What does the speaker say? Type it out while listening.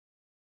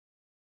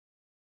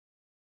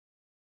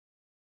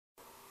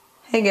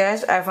Hey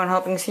guys,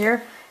 iPhonehelpings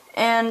here,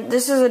 and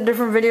this is a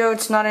different video.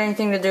 It's not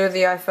anything to do with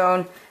the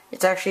iPhone.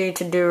 It's actually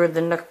to do with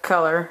the Nook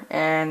Color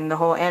and the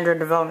whole Android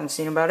development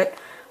scene about it.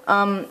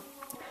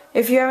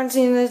 If you haven't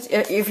seen this,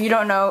 if you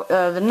don't know,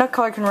 the Nook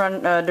Color can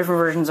run different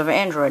versions of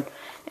Android.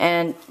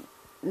 And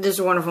this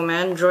wonderful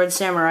man, Droid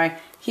Samurai,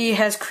 he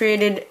has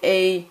created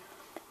a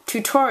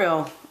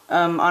tutorial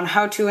on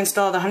how to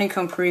install the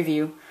Honeycomb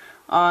preview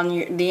on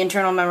the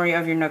internal memory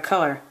of your Nook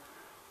Color.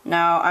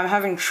 Now, I'm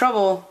having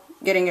trouble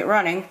getting it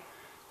running,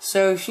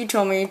 so he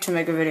told me to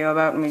make a video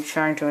about me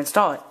trying to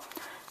install it.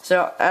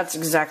 So that's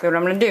exactly what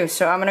I'm going to do.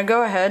 So I'm going to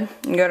go ahead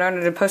and go down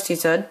to the post he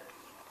said.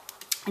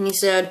 And he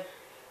said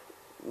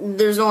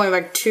there's only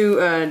like two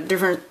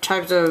different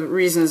types of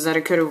reasons that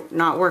it could have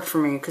not worked for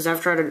me, because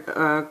I've tried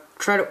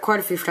it quite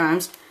a few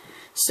times.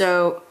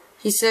 So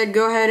he said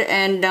go ahead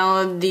and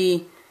download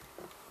the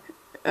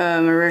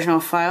original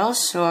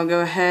files. So I'll go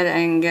ahead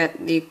and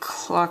get the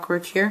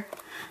clockwork here.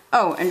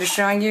 Oh, and just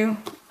showing you,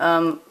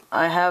 I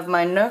have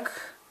my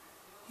Nook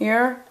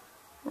here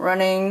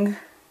running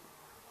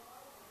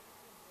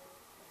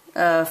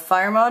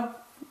fire mode.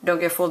 Don't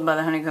get fooled by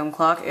the Honeycomb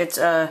clock. It's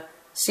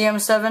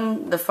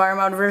CM7, the fire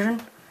mode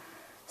version.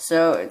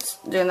 So it's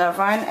doing that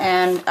fine.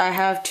 And I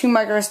have two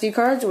micro SD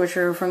cards, which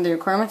are from the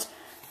requirements.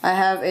 I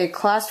have a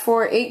class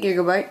 4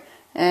 8GB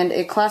and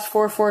a class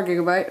 4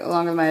 4GB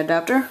along with my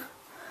adapter.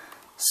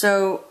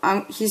 So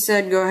he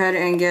said go ahead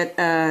and get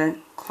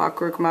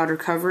clockwork mod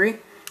recovery.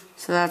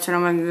 So that's what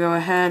I'm going to go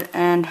ahead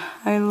and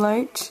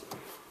highlight.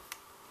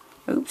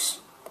 Oops,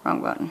 wrong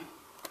button.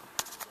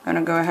 I'm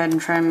going to go ahead and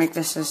try and make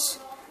this as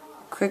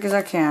quick as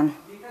I can.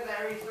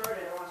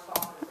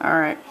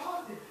 Alright,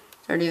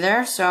 it's already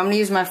there. So I'm going to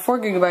use my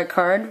 4GB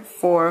card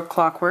for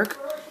clockwork.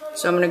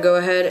 So I'm going to go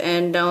ahead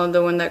and download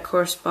the one that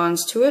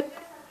corresponds to it.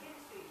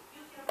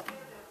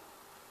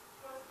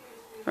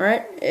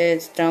 Alright,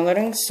 it's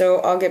downloading, so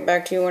I'll get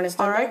back to you when it's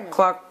done. Alright,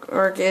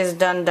 clockwork is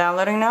done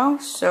downloading now,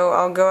 so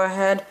I'll go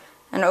ahead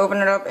and open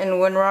it up in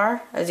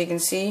WinRAR. As you can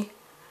see,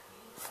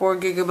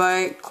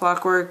 4GB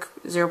clockwork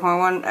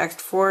 0.1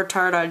 x4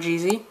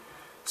 tar.gz.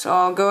 So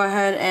I'll go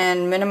ahead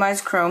and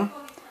minimize Chrome,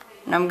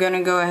 and I'm going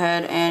to go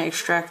ahead and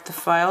extract the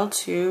file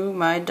to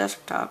my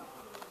desktop.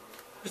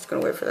 Just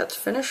going to wait for that to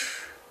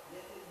finish.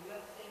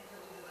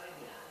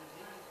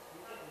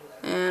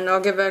 And I'll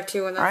get back to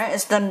you when that's alright,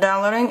 it's done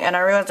downloading, and I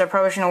realized I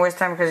probably shouldn't waste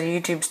time because of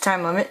YouTube's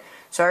time limit.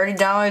 So I already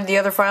downloaded the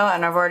other file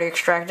and I've already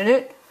extracted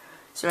it.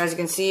 So as you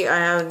can see, I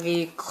have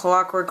the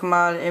clockwork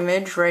mod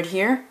image right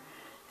here,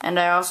 and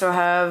I also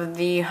have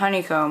the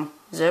Honeycomb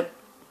zip.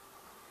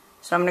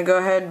 So I'm going to go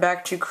ahead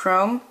back to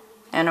Chrome,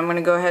 and I'm going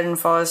to go ahead and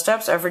follow the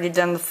steps. I've already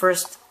done the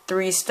first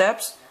 3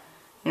 steps.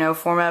 You know,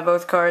 format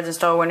both cards,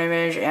 install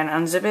WinImage, and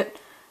unzip it.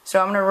 So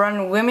I'm going to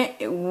run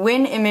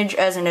WinImage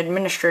as an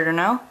administrator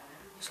now.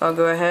 So I'll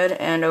go ahead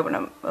and open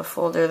up a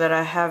folder that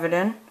I have it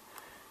in.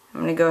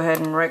 I'm going to go ahead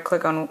and right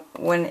click on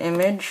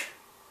WinImage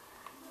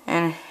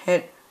and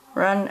hit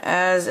Run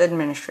as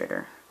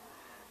Administrator.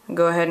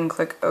 Go ahead and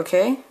click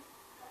OK.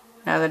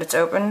 Now that it's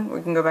open,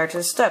 we can go back to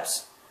the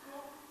steps.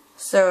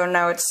 So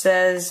now it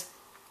says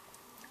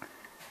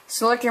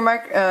select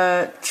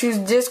your choose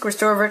disk,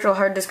 restore virtual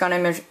hard disk on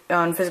image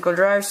on physical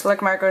drive,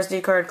 select micro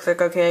SD card,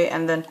 click OK,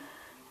 and then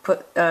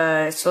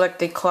select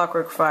the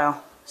clockwork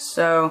file.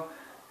 So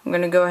I'm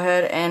going to go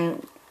ahead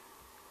and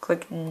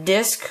click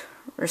disk,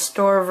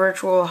 restore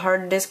virtual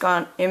hard disk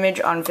on image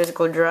on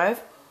physical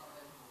drive.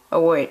 Oh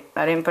wait,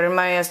 I didn't put in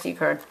my SD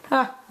card.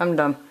 I'm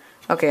dumb.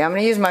 Okay, I'm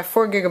going to use my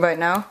 4GB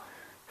now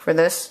for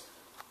this.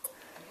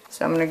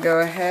 So I'm going to go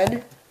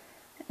ahead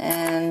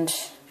and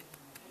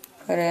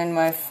put in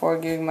my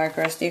 4GB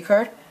micro SD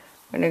card.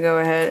 I'm going to go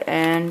ahead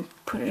and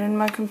put it in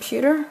my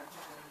computer.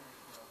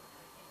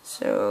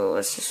 So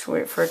let's just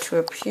wait for it to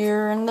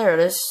appear, and there it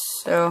is.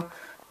 So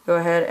go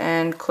ahead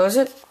and close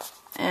it,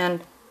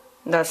 and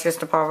that's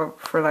just a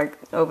pop-up for like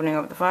opening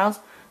up the files.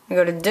 I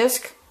go to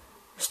disk,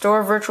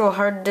 restore virtual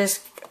hard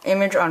disk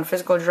image on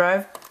physical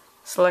drive,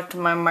 select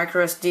my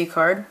micro SD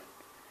card,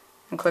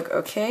 and click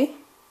OK.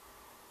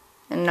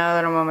 And now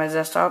that I'm on my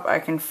desktop, I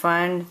can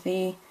find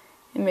the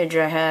image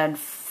I had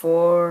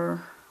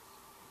for...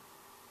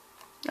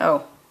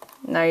 Oh,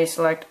 now you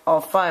select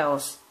all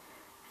files,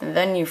 and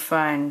then you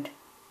find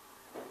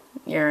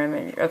your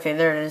image. Okay,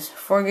 there it is.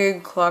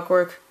 4GB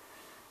clockwork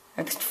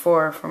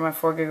X4 for my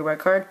 4GB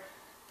card.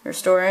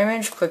 Restore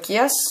image, click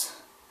yes,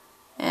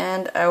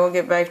 and I will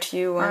get back to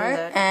you when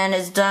that. And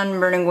it's done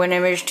burning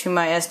WinImage to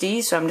my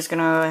SD, so I'm just going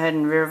to go ahead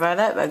and verify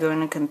that by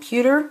going to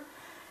computer.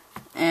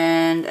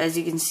 And as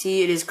you can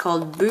see, it is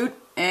called boot,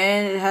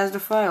 and it has the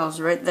files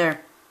right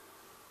there.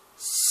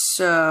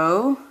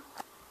 So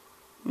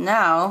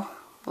now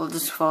we'll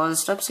just follow the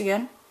steps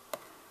again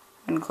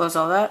and close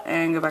all that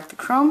and go back to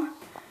Chrome.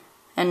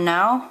 And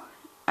now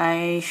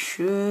I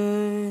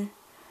should...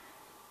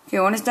 Okay,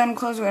 when it's done,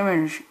 close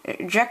WinImage.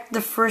 Eject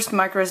the first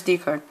micro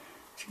SD card.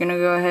 So you're going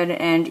to go ahead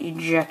and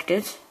eject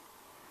it.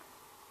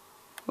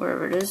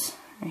 Wherever it is.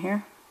 Right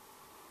here.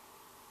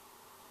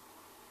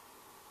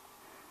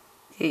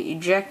 Okay,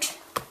 eject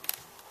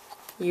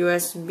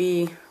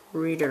USB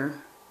reader.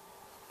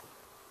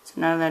 So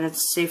now that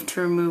it's safe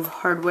to remove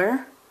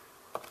hardware,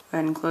 go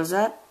ahead and close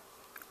that.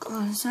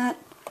 Close that.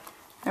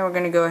 Now we're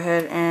going to go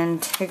ahead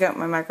and take out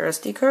my micro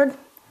SD card.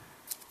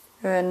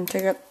 Go ahead and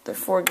take out the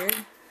 4 gig.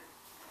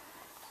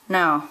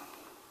 Now,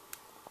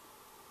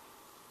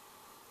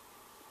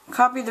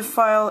 copy the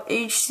file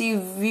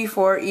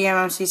HCV4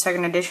 eMMC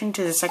 2nd edition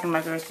to the second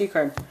micro SD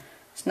card.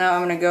 So now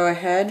I'm going to go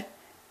ahead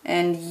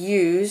and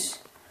use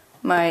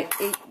my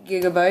 8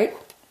 gigabyte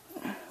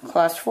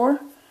class 4.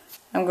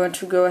 I'm going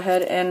to go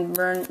ahead and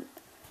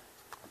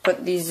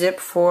put the zip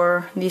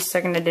for the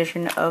 2nd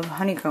edition of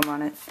Honeycomb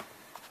on it.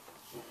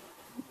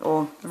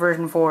 Well,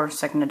 version 4,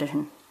 2nd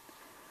edition.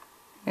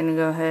 I'm going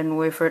to go ahead and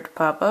wait for it to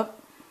pop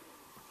up.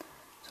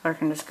 So I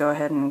can just go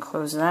ahead and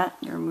close that,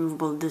 the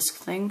removable disk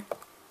thing.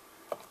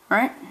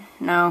 Alright,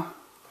 now,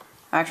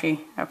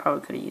 actually, I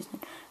probably could have used it.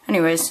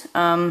 Anyways, so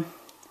I'm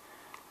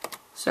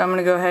going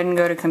to go ahead and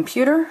go to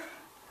computer.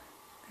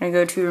 I'm going to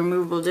go to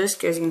removable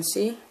disk, as you can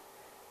see.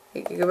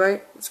 8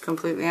 gigabyte, it's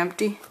completely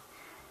empty.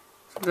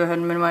 So go ahead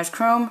and minimize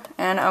Chrome,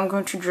 and I'm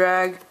going to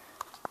drag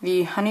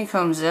the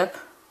Honeycomb zip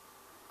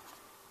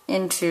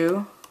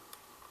into,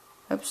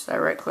 oops, I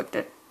right clicked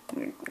it.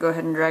 Go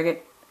ahead and drag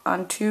it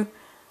onto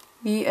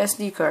the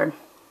SD card.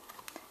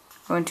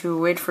 I'm going to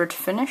wait for it to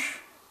finish,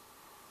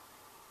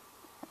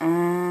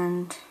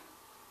 and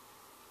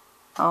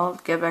I'll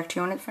get back to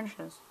you when it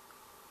finishes.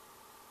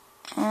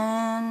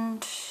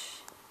 And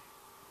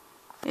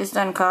it's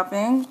done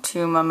copying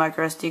to my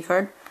micro SD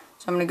card,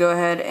 so I'm going to go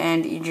ahead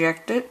and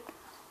eject it.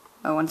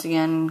 Once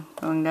again,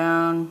 going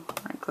down,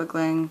 right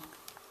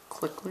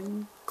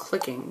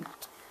clicking.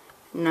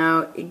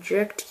 Now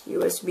eject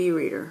USB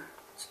reader.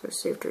 So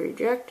save to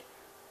eject.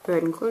 Go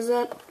ahead and close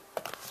that.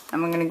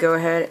 I'm going to go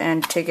ahead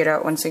and take it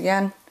out once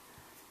again.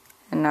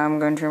 And now I'm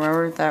going to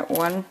remember that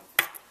one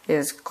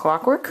is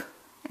Clockwork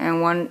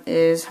and one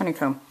is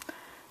Honeycomb.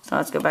 So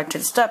let's go back to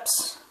the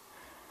steps.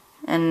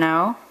 And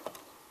now,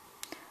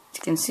 as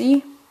you can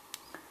see,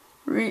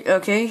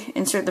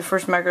 insert the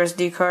first micro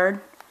SD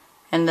card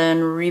and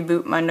then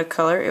reboot my Nook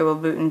Color. It will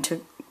boot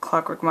into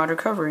Clockwork Mod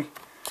Recovery.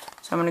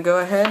 So I'm going to go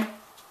ahead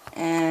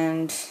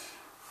and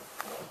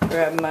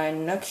grab my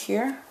Nook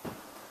here.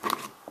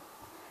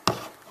 I'm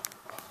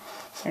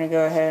going to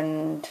go ahead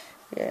and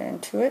get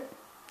into it.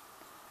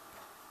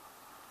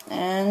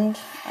 And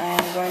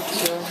I'm going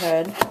to go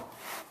ahead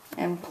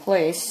and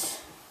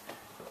place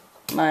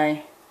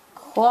my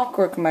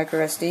Clockwork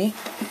micro SD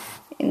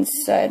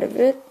inside of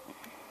it.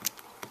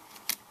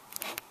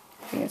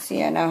 You can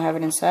see I now have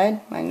it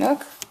inside my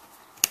Nook.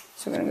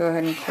 So I'm going to go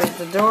ahead and close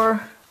the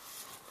door.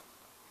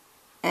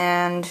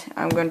 And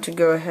I'm going to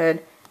go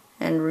ahead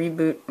and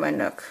reboot my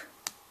Nook.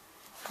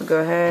 So go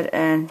ahead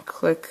and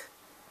click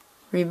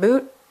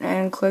reboot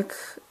and click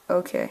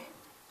OK.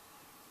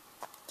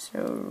 So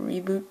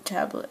reboot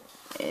tablet.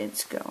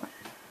 It's going.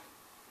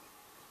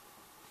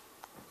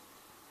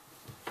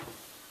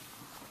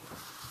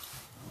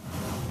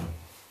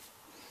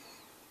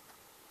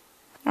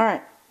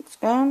 Alright, it's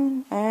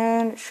gone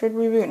and it should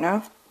reboot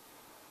now.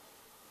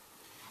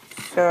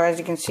 So as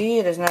you can see,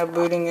 it is now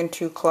booting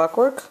into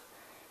Clockwork,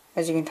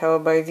 as you can tell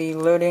by the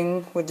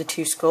loading with the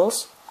 2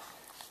 skulls.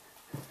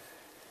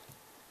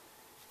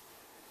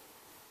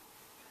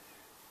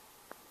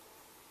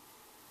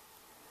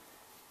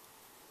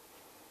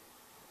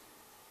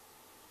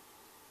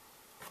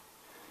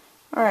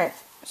 Alright,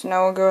 so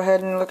now we'll go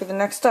ahead and look at the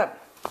next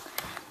step.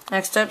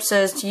 Next step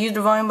says to use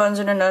the volume buttons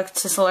in the Nook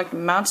to select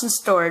mounts and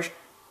storage,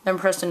 then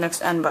press the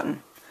Nook's End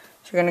button.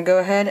 So we're going to go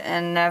ahead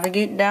and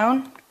navigate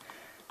down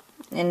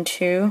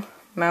into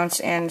mounts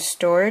and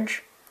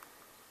storage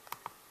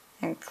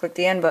and click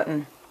the End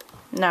button.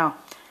 Now,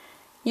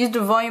 use the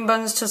volume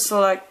buttons to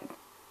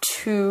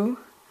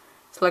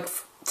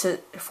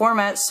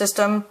format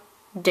system,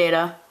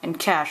 data, and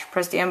cache.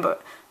 Press the End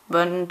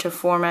button to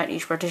format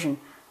each partition.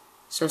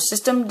 So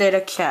system,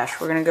 data,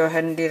 cache. We're going to go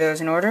ahead and do those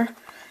in order.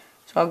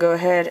 So I'll go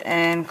ahead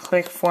and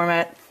click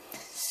format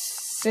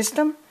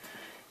system,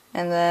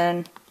 and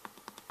then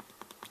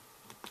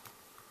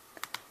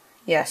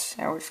yes,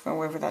 and we're just going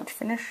to wait for that to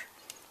finish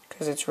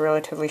because it's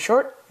relatively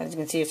short. As you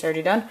can see, it's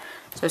already done.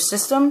 So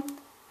system,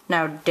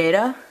 now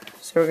data.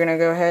 So we're going to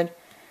go ahead,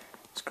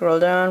 scroll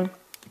down,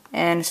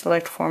 and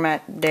select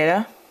format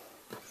data,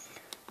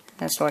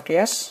 and select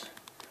yes.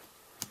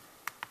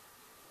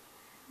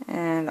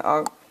 And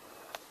I'll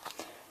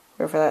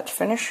wait for that to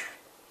finish.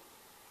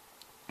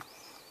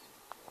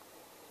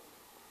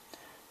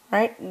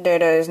 Alright,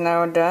 data is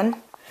now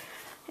done.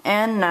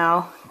 And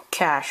now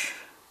cache.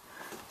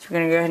 So we're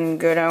going to go ahead and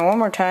go down one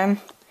more time.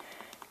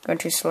 Going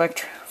to select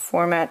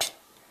format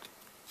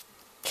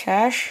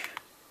cache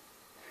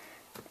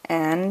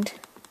and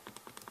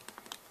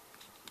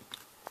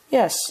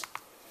yes.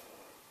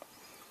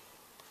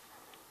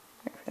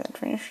 Wait for that to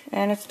finish,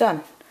 and it's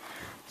done.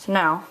 So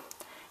now,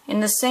 in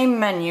the same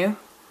menu,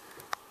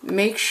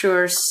 make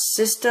sure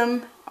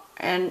system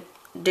and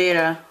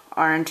data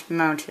aren't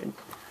mounted.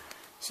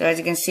 So as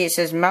you can see, it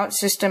says mount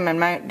system and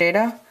mount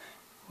data,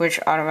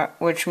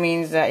 which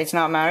means that it's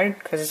not mounted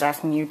because it's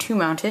asking you to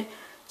mount it.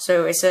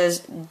 So it says,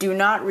 do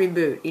not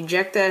reboot.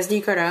 Eject the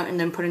SD card out and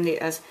then put in the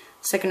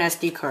second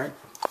SD card.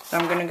 So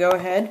I'm going to go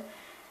ahead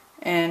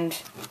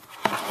and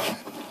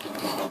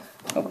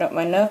open up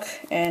my Nook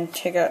and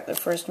take out the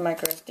first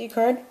micro SD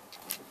card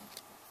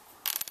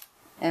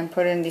and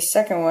put in the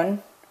second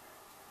one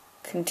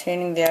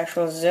containing the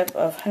actual zip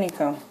of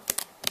Honeycomb.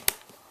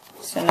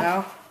 So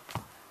now,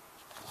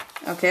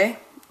 okay,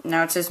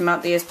 now it says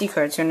mount the SD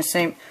card. So in the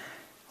same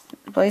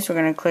place, we're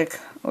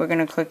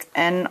gonna click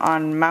N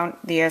on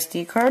mount the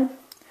SD card.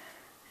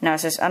 Now it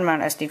says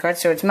unmount SD card,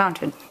 so it's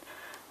mounted.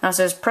 Now it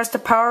says press the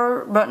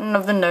power button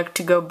of the Nook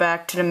to go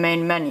back to the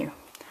main menu.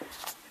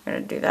 I'm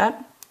gonna do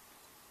that.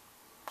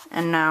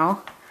 And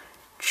now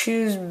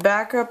choose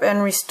backup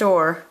and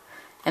restore,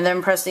 and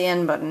then press the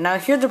N button. Now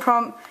here's the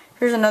problem.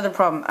 Here's another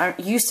problem.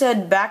 You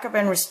said backup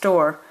and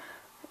restore,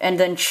 and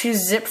then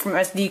choose zip from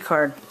SD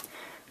card.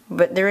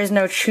 But there is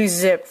no choose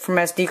zip from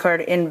SD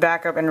card in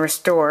backup and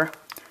restore.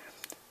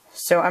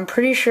 So I'm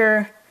pretty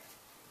sure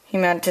he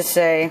meant to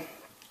say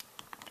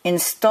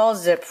install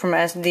zip from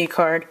SD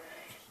card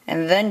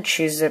and then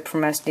choose zip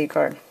from SD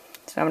card.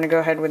 So I'm going to go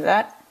ahead with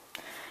that.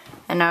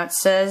 And now it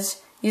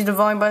says use the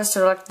volume button to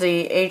select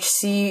the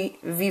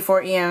HC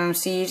v4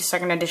 eMMC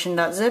 2nd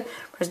edition.zip,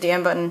 press the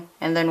M button,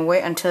 and then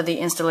wait until the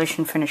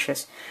installation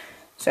finishes.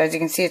 So as you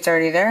can see, it's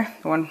already there,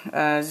 the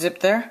one zip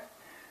there.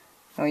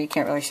 Oh, you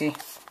can't really see.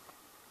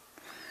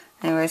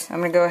 Anyways, I'm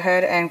going to go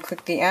ahead and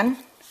click the N.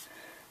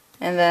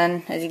 And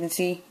then, as you can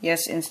see,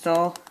 yes,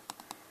 install.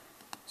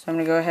 So I'm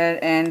going to go ahead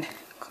and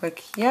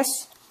click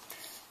yes.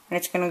 And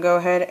it's going to go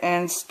ahead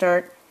and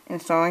start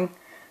installing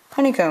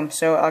Honeycomb.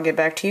 So I'll get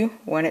back to you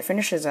when it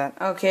finishes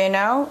that. Okay,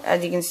 now,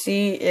 as you can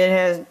see, it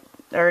has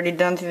already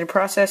done through the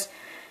process.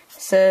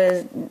 It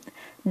says,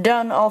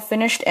 done, all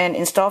finished, and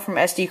install from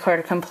SD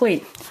card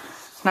complete.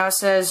 Now it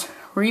says,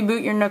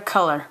 reboot your Nook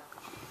Color.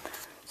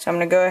 So I'm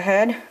going to go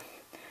ahead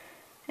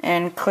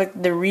and click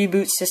the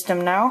reboot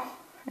system now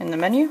in the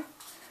menu.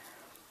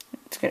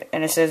 It's good,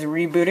 and it says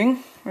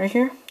rebooting right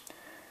here.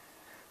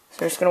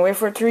 So it's going to wait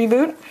for it to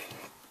reboot.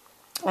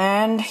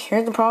 And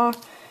here's the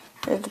problem.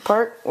 Here's the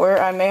part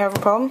where I may have a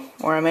problem,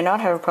 or I may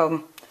not have a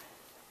problem.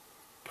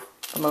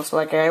 But most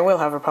likely I will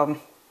have a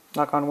problem.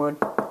 Knock on wood.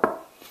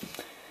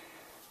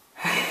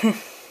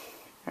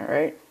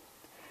 Alright.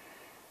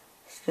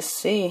 Let's just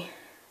see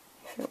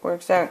if it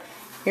works out.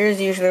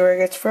 Here's usually where it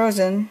gets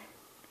frozen.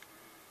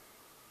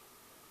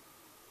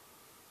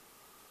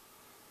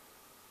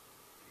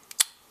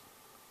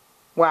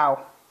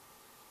 Wow.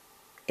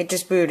 It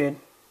just booted.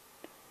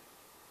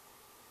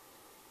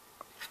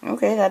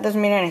 Okay, that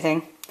doesn't mean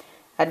anything.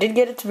 I did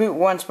get it to boot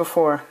once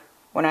before,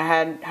 when I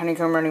had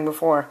Honeycomb running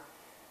before.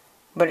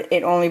 But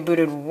it only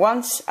booted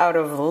once out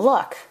of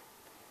luck.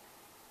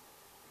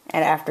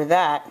 And after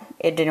that,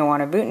 it didn't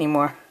want to boot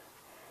anymore.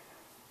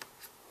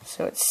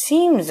 So it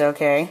seems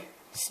okay.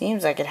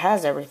 Seems like it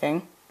has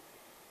everything.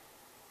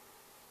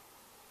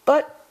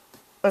 But,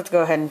 let's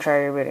go ahead and try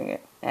rebooting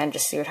it, and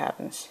just see what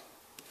happens.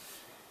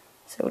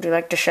 So would you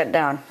like to shut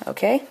down?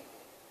 Okay.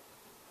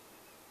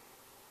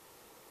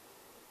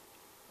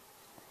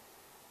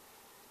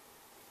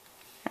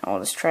 Now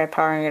we'll just try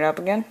powering it up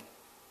again.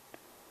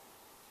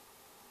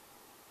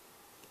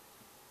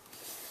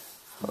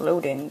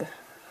 Loading.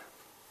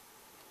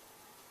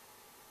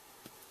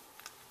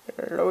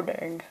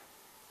 Loading.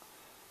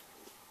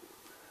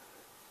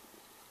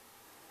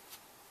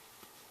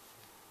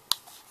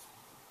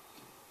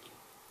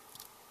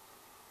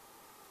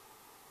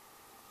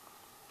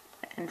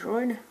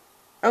 Android.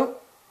 Oh,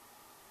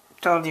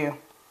 told you.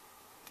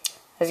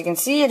 As you can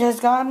see, it has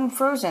gotten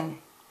frozen.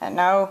 And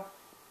now,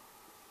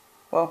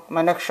 well,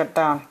 my Nook shut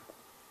down.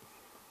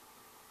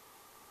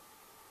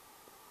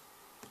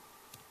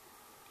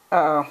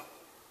 Uh-oh.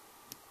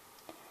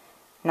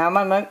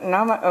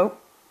 Oh,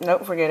 no,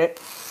 forget it.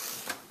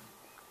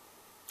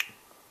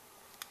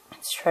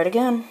 Let's try it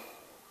again.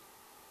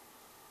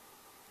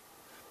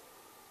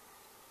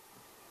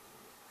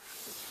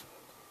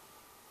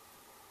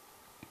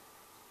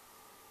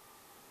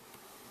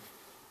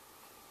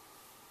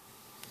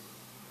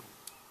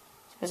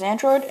 Is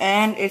Android,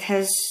 and it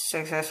has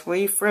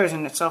successfully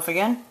frozen itself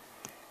again.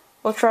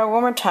 We'll try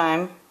one more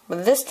time,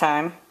 but this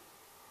time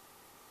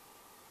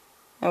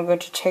I'm going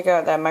to take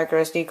out that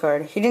micro SD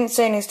card. He didn't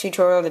say in his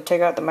tutorial to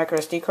take out the micro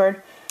SD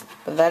card,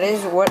 but that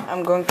is what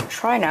I'm going to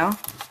try now.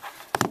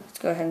 Let's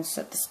go ahead and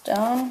set this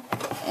down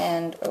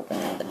and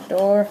open the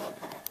door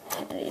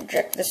and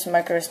eject this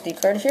micro SD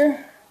card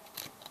here.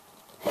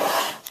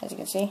 As you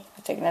can see,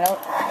 I've taken it out.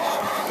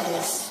 It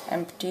is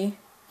empty.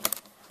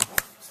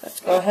 Let's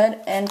go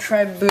ahead and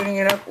try booting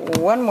it up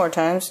one more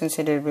time, since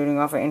it is booting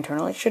off of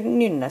internal. It shouldn't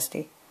need an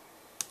SD.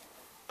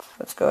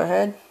 Let's go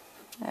ahead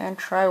and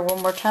try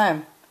one more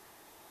time.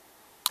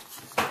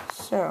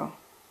 So,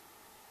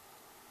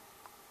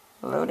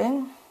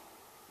 loading.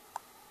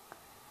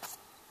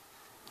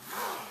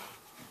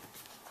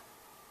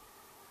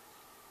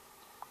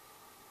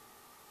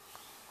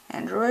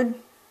 Android.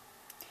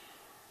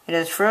 It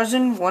has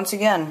frozen once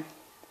again.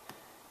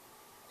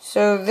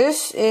 So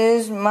this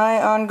is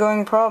my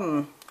ongoing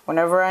problem.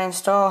 whenever I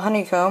install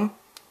Honeycomb,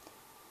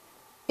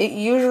 it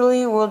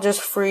usually will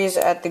just freeze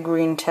at the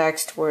green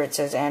text where it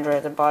says Android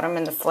at the bottom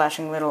and the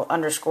flashing little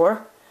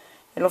underscore.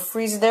 It'll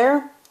freeze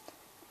there,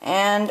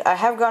 and I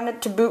have gotten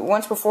it to boot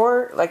once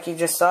before, like you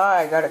just saw.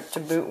 I got it to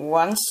boot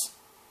once,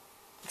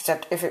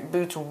 except if it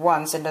boots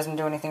once and doesn't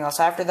do anything else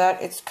after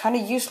that, it's kind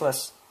of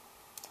useless.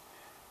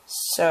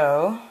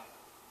 So,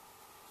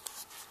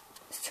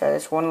 let's try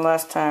this one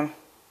last time.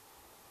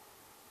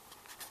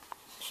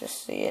 Let's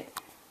just see it.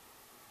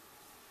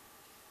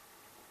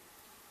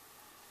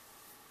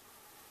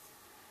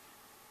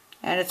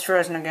 And it's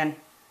frozen again.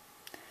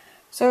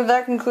 So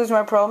that concludes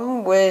my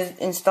problem with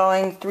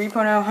installing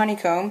 3.0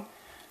 Honeycomb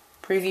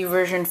preview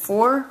version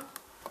 4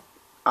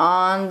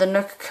 on the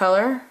Nook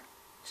Color.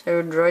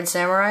 So Droid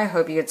Samurai,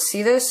 hope you get to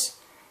see this,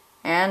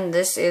 and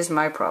this is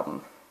my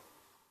problem.